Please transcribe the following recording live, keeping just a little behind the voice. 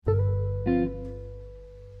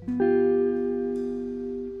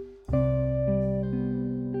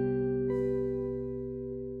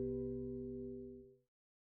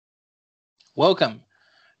Welcome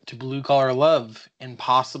to Blue Collar Love and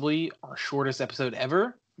possibly our shortest episode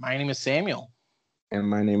ever. My name is Samuel. And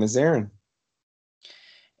my name is Aaron.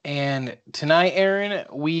 And tonight, Aaron,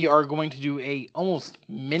 we are going to do a almost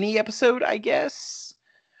mini episode, I guess.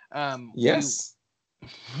 Yes.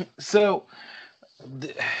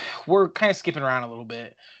 We're kind of skipping around a little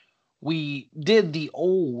bit. We did the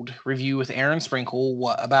old review with Aaron Sprinkle,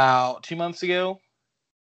 about 2 months ago?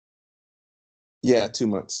 Yeah, 2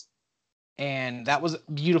 months. And that was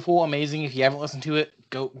beautiful, amazing. If you haven't listened to it,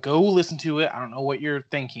 go listen to it. I don't know what you're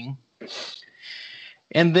thinking.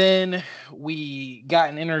 And then we got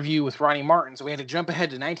an interview with Ronnie Martin, so we had to jump ahead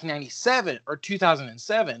to 1997 or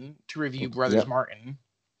 2007 to review Brothers Martin.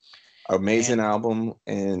 Amazing album,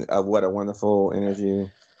 and what a wonderful interview.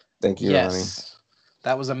 Thank you, Ronnie.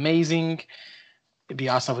 That was amazing. It'd be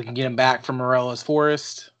awesome if we can get him back from Morella's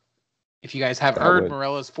Forest. If you guys haven't heard,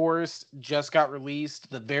 Morella's Forest just got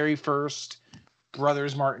released, the very first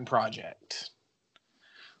Brothers Martin project.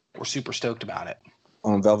 We're super stoked about it.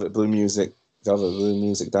 On Velvet Blue Music,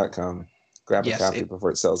 velvetbluemusic.com. Grab a copy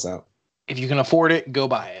before it sells out. If you can afford it, go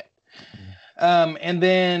buy it. And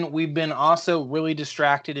then we've been also really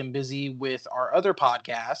distracted and busy with our other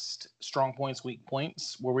podcast, Strong Points, Weak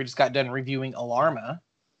Points, where we just got done reviewing Alarma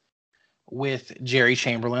with Jerry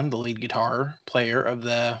Chamberlain, the lead guitar player of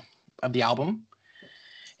the album.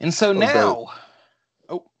 And so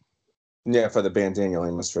yeah, for the band Daniel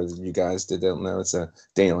Amos, for you guys that don't know, it's a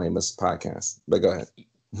Daniel Amos podcast. But go ahead.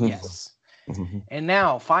 Yes. And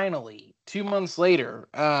now, finally, 2 months later,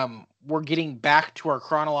 we're getting back to our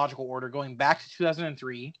chronological order, going back to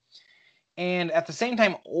 2003. And at the same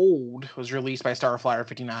time, Old was released by Starflyer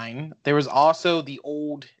 59. There was also the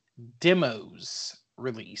Old Demos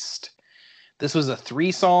released. This was a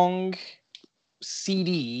 3-song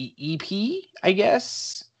CD EP, I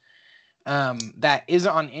guess, that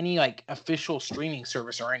isn't on any official streaming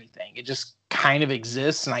service or anything. It just kind of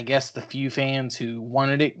exists, and I guess the few fans who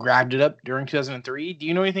wanted it grabbed it up during 2003. Do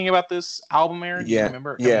you know anything about this album, Aaron? Do you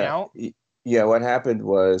remember it coming out? Yeah, what happened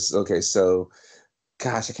was,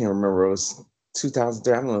 gosh, I can't remember. It was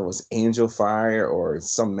 2003. I don't know if it was Angel Fire or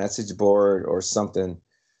some message board or something.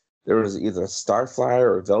 There was either Starflyer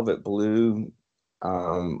or Velvet Blue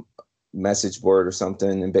message board or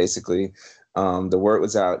something, and basically the word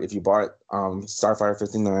was out. If you bought Starflyer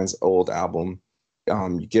 59's old album,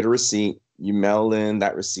 you get a receipt, you mail in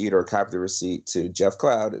that receipt or a copy of the receipt to Jeff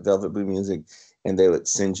Cloud at Velvet Blue Music, and they would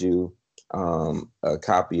send you a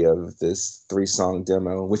copy of this 3-song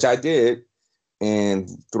demo, which I did. And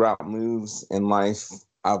throughout moves in life,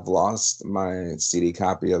 I've lost my CD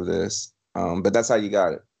copy of this, but that's how you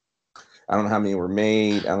got it. I don't know how many were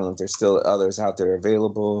made. I don't know if there's still others out there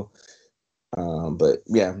available. But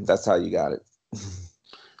yeah, that's how you got it.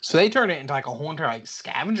 So they turned it into a whole entire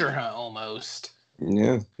scavenger hunt almost.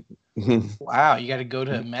 Yeah. Wow, you got to go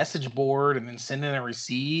to a message board and then send in a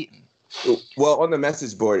receipt. Well, on the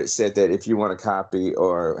message board, it said that if you want a copy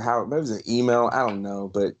or maybe it was an email, I don't know,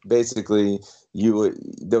 but basically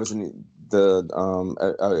there was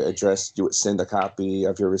the address, you would send a copy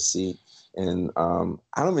of your receipt. And I'm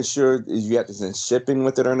not even sure if you had to send shipping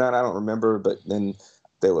with it or not. I don't remember, but then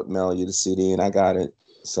they would mail you the CD, and I got it.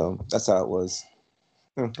 So that's how it was.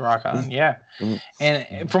 Rock on, yeah.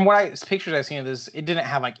 And from pictures I've seen of this, it didn't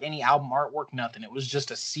have any album artwork, nothing. It was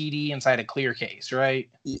just a CD inside a clear case, right?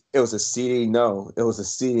 It was a CD. No, it was a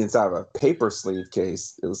CD inside of a paper sleeve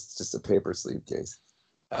case. It was just a paper sleeve case.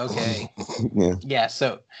 Okay. Yeah. Yeah.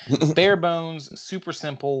 So bare bones, super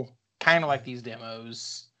simple, kind of like these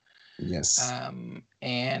demos. Yes.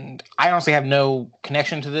 And I honestly have no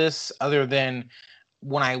connection to this other than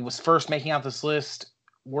when I was first making out this list.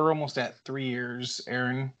 We're almost at 3 years,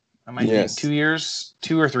 Aaron. I might think 2 years,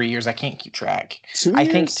 2 or 3 years. I can't keep track. 2 years? I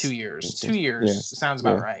think 2 years. 2 years sounds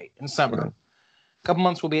about right. In summer, a couple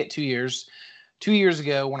months we'll be at 2 years. 2 years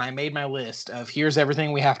ago, when I made my list of here's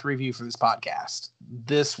everything we have to review for this podcast,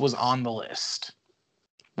 this was on the list.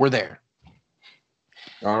 We're there.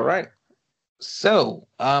 All right. So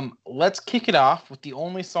let's kick it off with the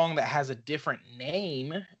only song that has a different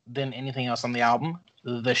name than anything else on the album,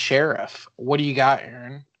 The Sheriff. What do you got,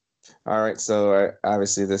 Aaron? All right. So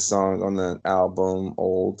obviously this song on the album,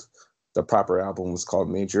 the proper album was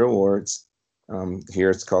called Major Awards.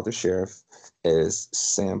 Here it's called The Sheriff, as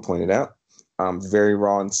Sam pointed out. Very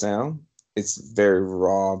raw in sound. It's very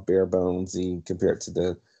raw, bare bonesy compared to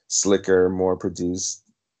the slicker, more produced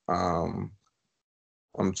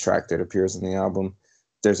track that appears in the album.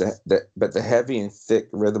 But the heavy and thick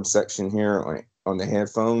rhythm section here on the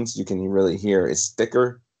headphones, you can really hear it's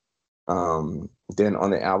thicker than on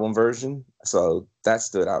the album version. So that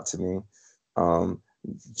stood out to me.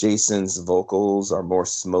 Jason's vocals are more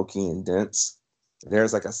smoky and dense.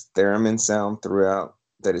 There's like a theremin sound throughout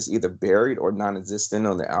that is either buried or non-existent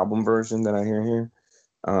on the album version that I hear here.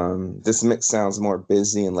 This mix sounds more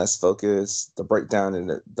busy and less focused. The breakdown in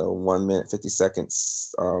the 1 minute 50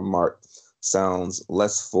 seconds mark sounds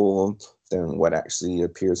less full than what actually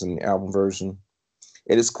appears in the album version.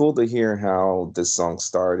 It is cool to hear how this song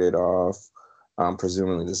started off.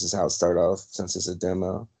 Presumably, this is how it started off since it's a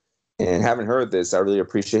demo. And having heard this, I really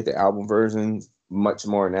appreciate the album version much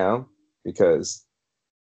more now, because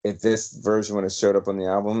if this version would have showed up on the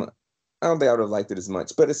album, I don't think I would have liked it as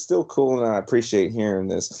much. But it's still cool, and I appreciate hearing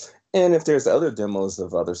this. And if there's other demos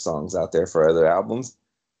of other songs out there for other albums,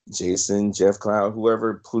 Jason, Jeff Cloud,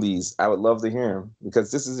 whoever, please, I would love to hear them, because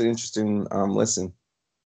this is an interesting listen.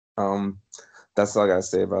 That's all I gotta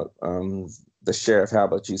say about the Sheriff. How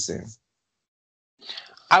about you, Sam?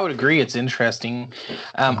 I would agree. It's interesting.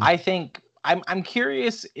 I think I'm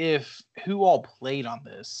curious if who all played on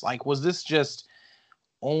this. Like, was this just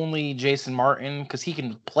only Jason Martin? Because he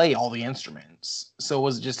can play all the instruments. So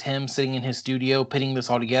was it just him sitting in his studio putting this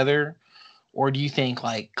all together? Or do you think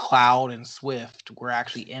like Cloud and Swift were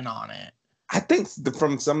actually in on it? I think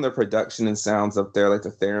from some of the production and sounds up there, like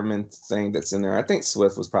the theremin thing that's in there, I think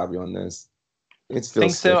Swift was probably on this. It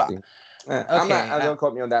feels Swifty. Okay, I'm not. Don't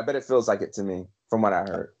quote me on that, but it feels like it to me from what I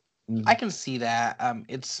heard. I can see that.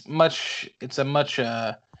 It's a much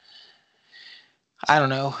I don't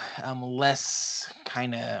know, less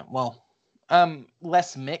kind of,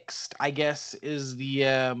 less mixed, I guess, is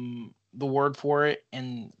the word for it,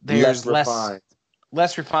 and there's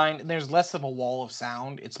less refined, and there's less of a wall of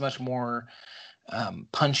sound. It's much more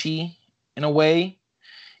punchy in a way,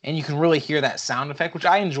 and you can really hear that sound effect, which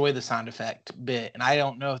I enjoy the sound effect bit, and I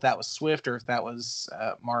don't know if that was Swift or if that was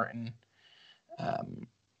Martin.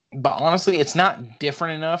 But honestly, it's not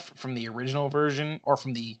different enough from the original version or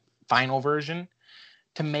from the final version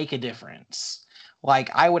to make a difference. Like,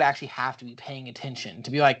 I would actually have to be paying attention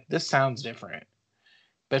to be like, this sounds different.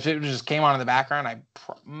 But if it just came on in the background, I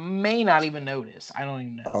may not even notice. I don't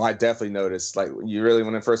even know. Oh, I definitely noticed. Like, you really,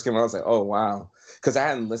 when it first came out, I was like, oh, wow. Because I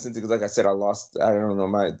hadn't listened to it. Because like I said, I don't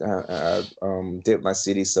know, I did my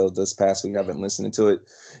CD so this past week. I haven't listened to it.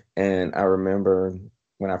 And I remember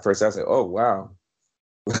when I first, I was like, oh, wow.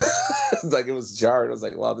 Like, it was jarred. I was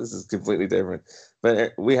like, wow, this is completely different.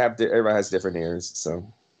 But everybody has different ears.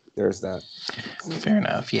 So there's that. Fair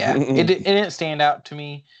enough. Yeah. It didn't stand out to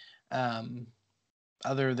me.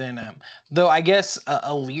 Other than, though, I guess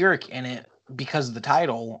a lyric in it, because of the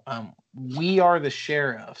title, "We Are the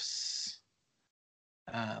Sheriffs,"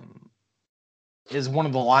 is one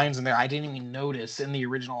of the lines in there I didn't even notice in the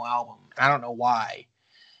original album. I don't know why.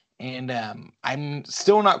 And I'm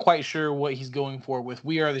still not quite sure what he's going for with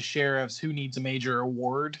 "We Are the Sheriffs, who needs a major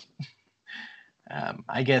award?"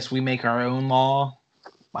 I guess we make our own law.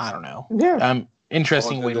 I don't know. Yeah.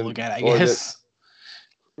 Interesting way to look at it, I guess.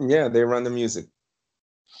 Yeah, they run the music.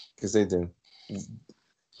 Because they do.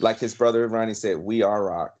 Like his brother Ronnie said, we are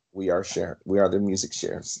rock. We are sheriff. We are the music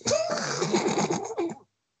sheriffs.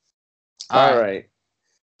 All right.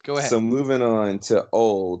 Go ahead. So moving on to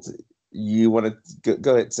old. You want to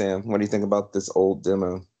go ahead, Sam. What do you think about this old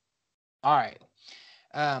demo? All right.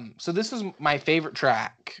 So this was my favorite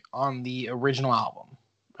track on the original album,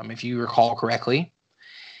 if you recall correctly.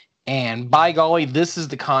 And by golly, this is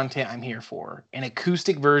the content I'm here for. An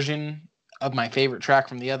acoustic version of my favorite track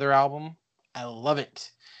from the other album. I love it.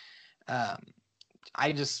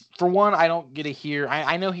 For one, I don't get to hear,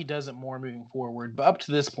 I know he does it more moving forward, but up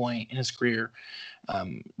to this point in his career,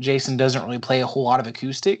 Jason doesn't really play a whole lot of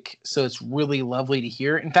acoustic, so it's really lovely to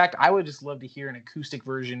hear. In fact, I would just love to hear an acoustic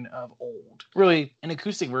version of Old. Really, an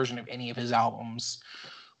acoustic version of any of his albums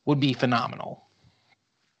would be phenomenal.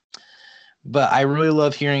 But I really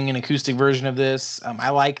love hearing an acoustic version of this. I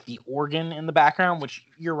like the organ in the background, which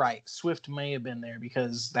you're right. Swift may have been there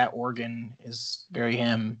because that organ is very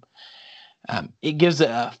him. It gives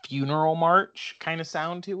a funeral march kind of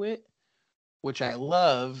sound to it, which I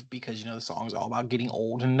love because, the song's all about getting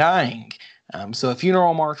old and dying. So a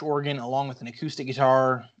funeral march organ along with an acoustic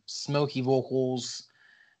guitar, smoky vocals.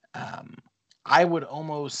 I would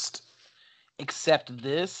almost accept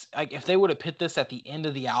this, like if they would have put this at the end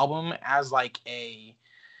of the album as like a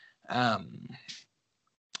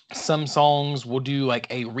some songs will do like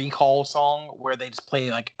a recall song where they just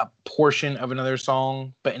play like a portion of another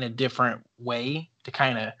song but in a different way to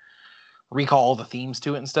kind of recall all the themes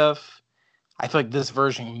to it and stuff. I feel like this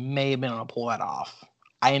version may have been able to pull that off.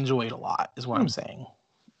 I enjoy it a lot is what I'm saying.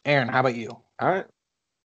 Aaron, how about you? All right.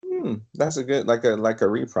 That's a good, like a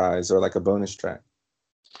reprise or like a bonus track.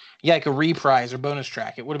 Yeah, like a reprise or bonus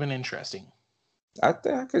track. It would have been interesting. I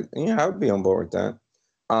think I could. Yeah, I would be on board with that.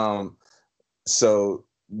 Um, so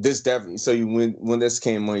this definitely. So you when this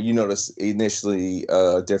came on, you noticed initially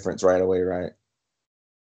a difference right away, right?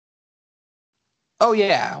 Oh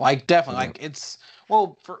yeah, like definitely. Mhm. Like it's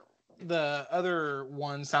well for the other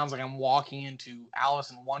one sounds like I'm walking into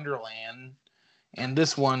Alice in Wonderland, and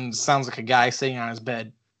this one sounds like a guy sitting on his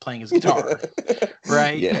bed playing his guitar,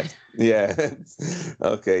 right? Yeah, yeah.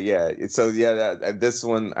 Okay, yeah. So yeah, this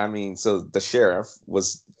one. I mean, so the sheriff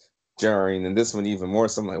was jarring, and this one even more.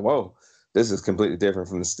 So I'm like, whoa, this is completely different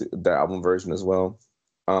from the album version as well.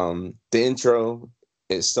 The intro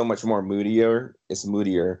is so much more moodier. It's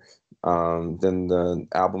moodier than the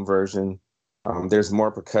album version. There's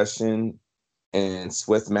more percussion and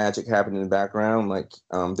Swift magic happening in the background. Like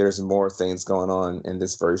there's more things going on in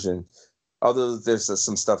this version. Although there's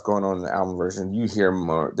some stuff going on in the album version, you hear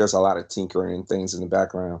more. There's a lot of tinkering and things in the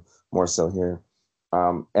background, more so here.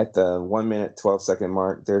 At the 1 minute 12 second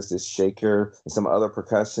mark, there's this shaker and some other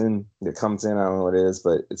percussion that comes in. I don't know what it is,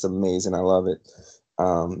 but it's amazing. I love it.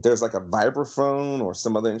 There's like a vibraphone or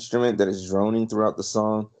some other instrument that is droning throughout the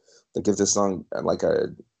song that gives the song like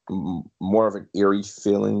more of an eerie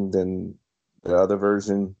feeling than the other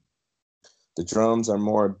version. The drums are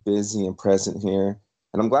more busy and present here,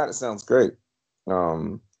 and I'm glad it sounds great.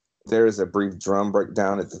 Um, there is a brief drum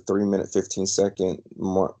breakdown at the 3 minute 15 second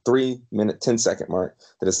mark, 3 minute 10 second mark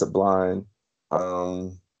that is sublime.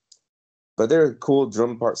 Um, but there are cool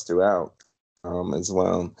drum parts throughout as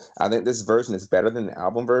well. I think this version is better than the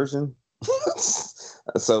album version.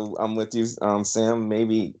 So I'm with you, Sam.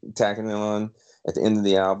 Maybe tacking it on at the end of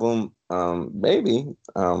the album. Maybe.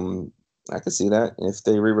 I could see that if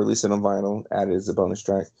they re-release it on vinyl, added as a bonus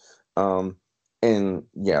track. Um, and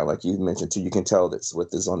yeah, like you mentioned too, you can tell that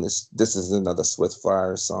Swift is on this. This is another Swift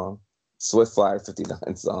Flyer song, Swift Flyer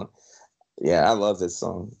 59 song. Yeah, I love this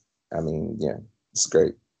song. I mean, yeah, it's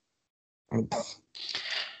great.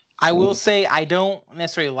 I will say I don't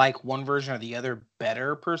necessarily like one version or the other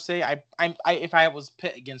better per se. I if I was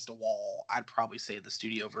pit against a wall, I'd probably say the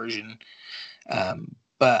studio version.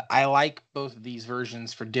 But I like both of these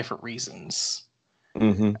versions for different reasons.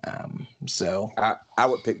 Mm-hmm. So I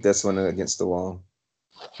would pick this one against the wall.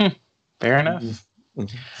 Fair Mm-hmm. enough.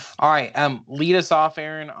 All right. Lead us off,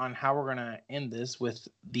 Aaron, on how we're gonna end this with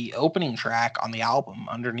the opening track on the album,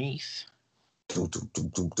 Underneath.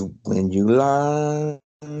 When you lie.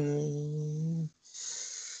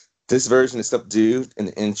 This version is subdued, and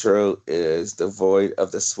the intro is devoid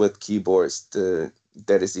of the Swift keyboards.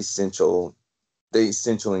 That is essential, the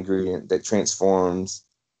essential ingredient that transforms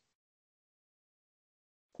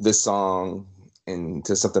this song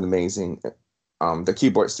into something amazing. The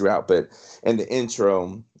keyboards throughout, but in the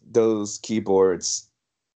intro, those keyboards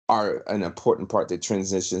are an important part that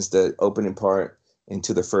transitions the opening part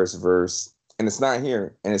into the first verse. And it's not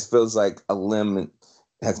here. And it feels like a limb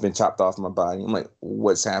has been chopped off my body. I'm like,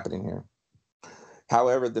 what's happening here?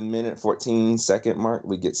 However, the minute 14 second mark,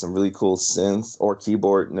 we get some really cool synth or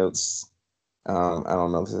keyboard notes. I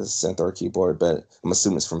don't know if it's a synth or a keyboard, but I'm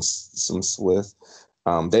assuming it's from some Swift.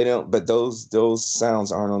 They don't, but those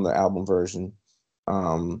sounds aren't on the album version.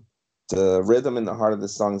 Um, the rhythm in the heart of the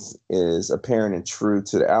songs is apparent and true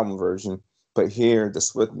to the album version, but here the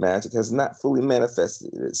Swift magic has not fully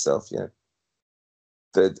manifested itself yet.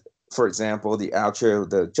 The, for example, the outro,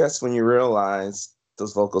 the just when you realize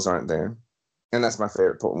those vocals aren't there, and that's my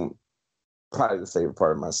favorite poem, probably the favorite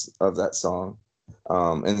part of that song,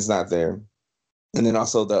 and it's not there. And then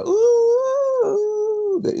also the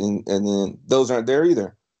ooh, and then those aren't there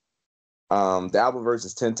either. The album version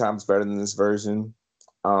is 10 times better than this version.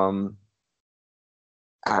 Um,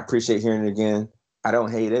 I appreciate hearing it again. I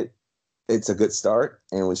don't hate it. It's a good start,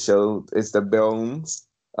 and we show it's the bones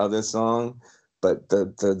of this song, but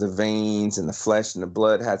the veins and the flesh and the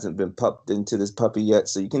blood hasn't been pumped into this puppy yet.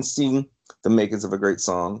 So you can see the makings of a great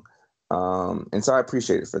song, and so I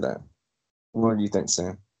appreciate it for that. What do you think,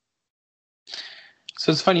 Sam?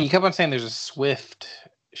 So it's funny, you kept on saying there's a Swift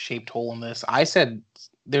shaped hole in this. I said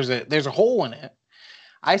there's a hole in it.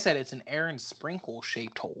 I said it's an Aaron Sprinkle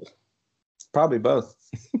shaped hole. Probably both.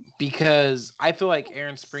 Because I feel like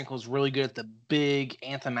Aaron Sprinkle is really good at the big,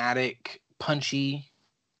 anthematic, punchy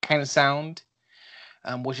kind of sound,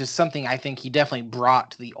 which is something I think he definitely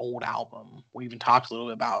brought to the old album. We even talked a little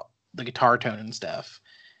bit about the guitar tone and stuff.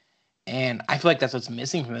 And I feel like that's what's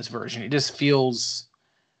missing from this version. It just feels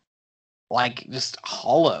like just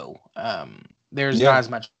hollow. There's not as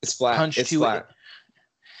much it's flat. punch It's to flat. it.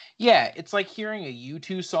 Yeah, it's like hearing a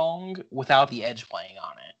U2 song without the edge playing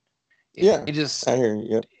on it. It just I hear you.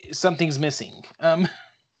 Yep. something's missing.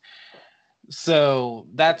 So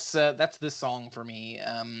that's this song for me.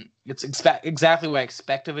 It's exactly what I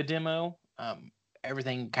expect of a demo.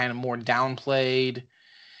 Everything kind of more downplayed,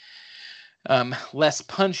 less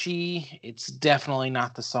punchy. It's definitely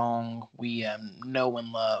not the song we know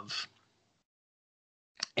and love.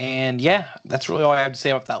 And yeah, that's really all I have to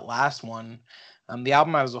say about that last one. The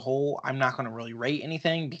album as a whole, I'm not going to really rate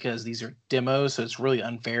anything because these are demos, so it's really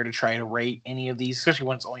unfair to try to rate any of these, especially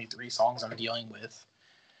when it's only 3 songs I'm dealing with.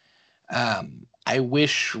 I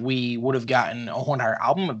wish we would have gotten a whole entire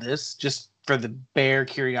album of this just for the bare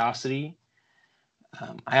curiosity.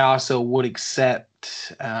 I also would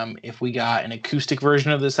accept if we got an acoustic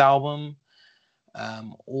version of this album,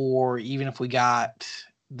 or even if we got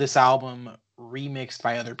this album remixed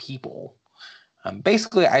by other people.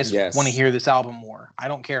 Basically, I just want to hear this album more. I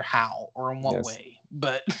don't care how or in what way,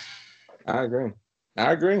 but I agree.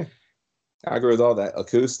 I agree with all that.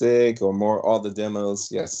 Acoustic or more, all the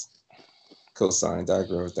demos. Yes. Co-signed. I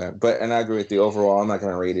agree with that. And I agree with the overall. I'm not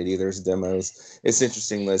going to rate it either. It's demos. It's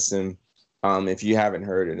interesting listen. If you haven't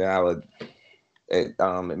heard it, I would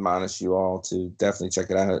admonish you all to definitely check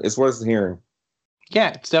it out. It's worth hearing. Yeah,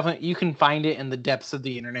 it's definitely, you can find it in the depths of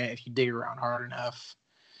the internet if you dig around hard enough.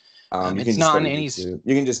 It's not on any.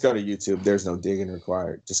 You can just go to YouTube. There's no digging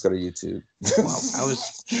required. Just go to YouTube. Well, I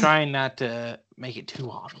was trying not to make it too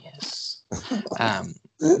obvious,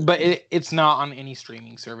 but it's not on any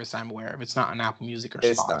streaming service I'm aware of. It's not on Apple Music or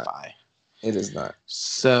Spotify. It is not.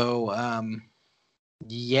 So,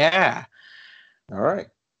 yeah. All right.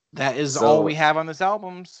 That is all we have on this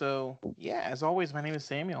album. So, yeah, as always, my name is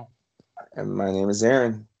Samuel. And my name is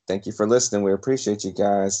Aaron. Thank you for listening. We appreciate you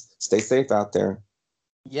guys. Stay safe out there.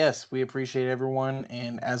 Yes, we appreciate everyone.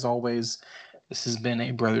 And as always, this has been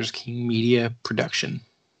a Brothers King Media production.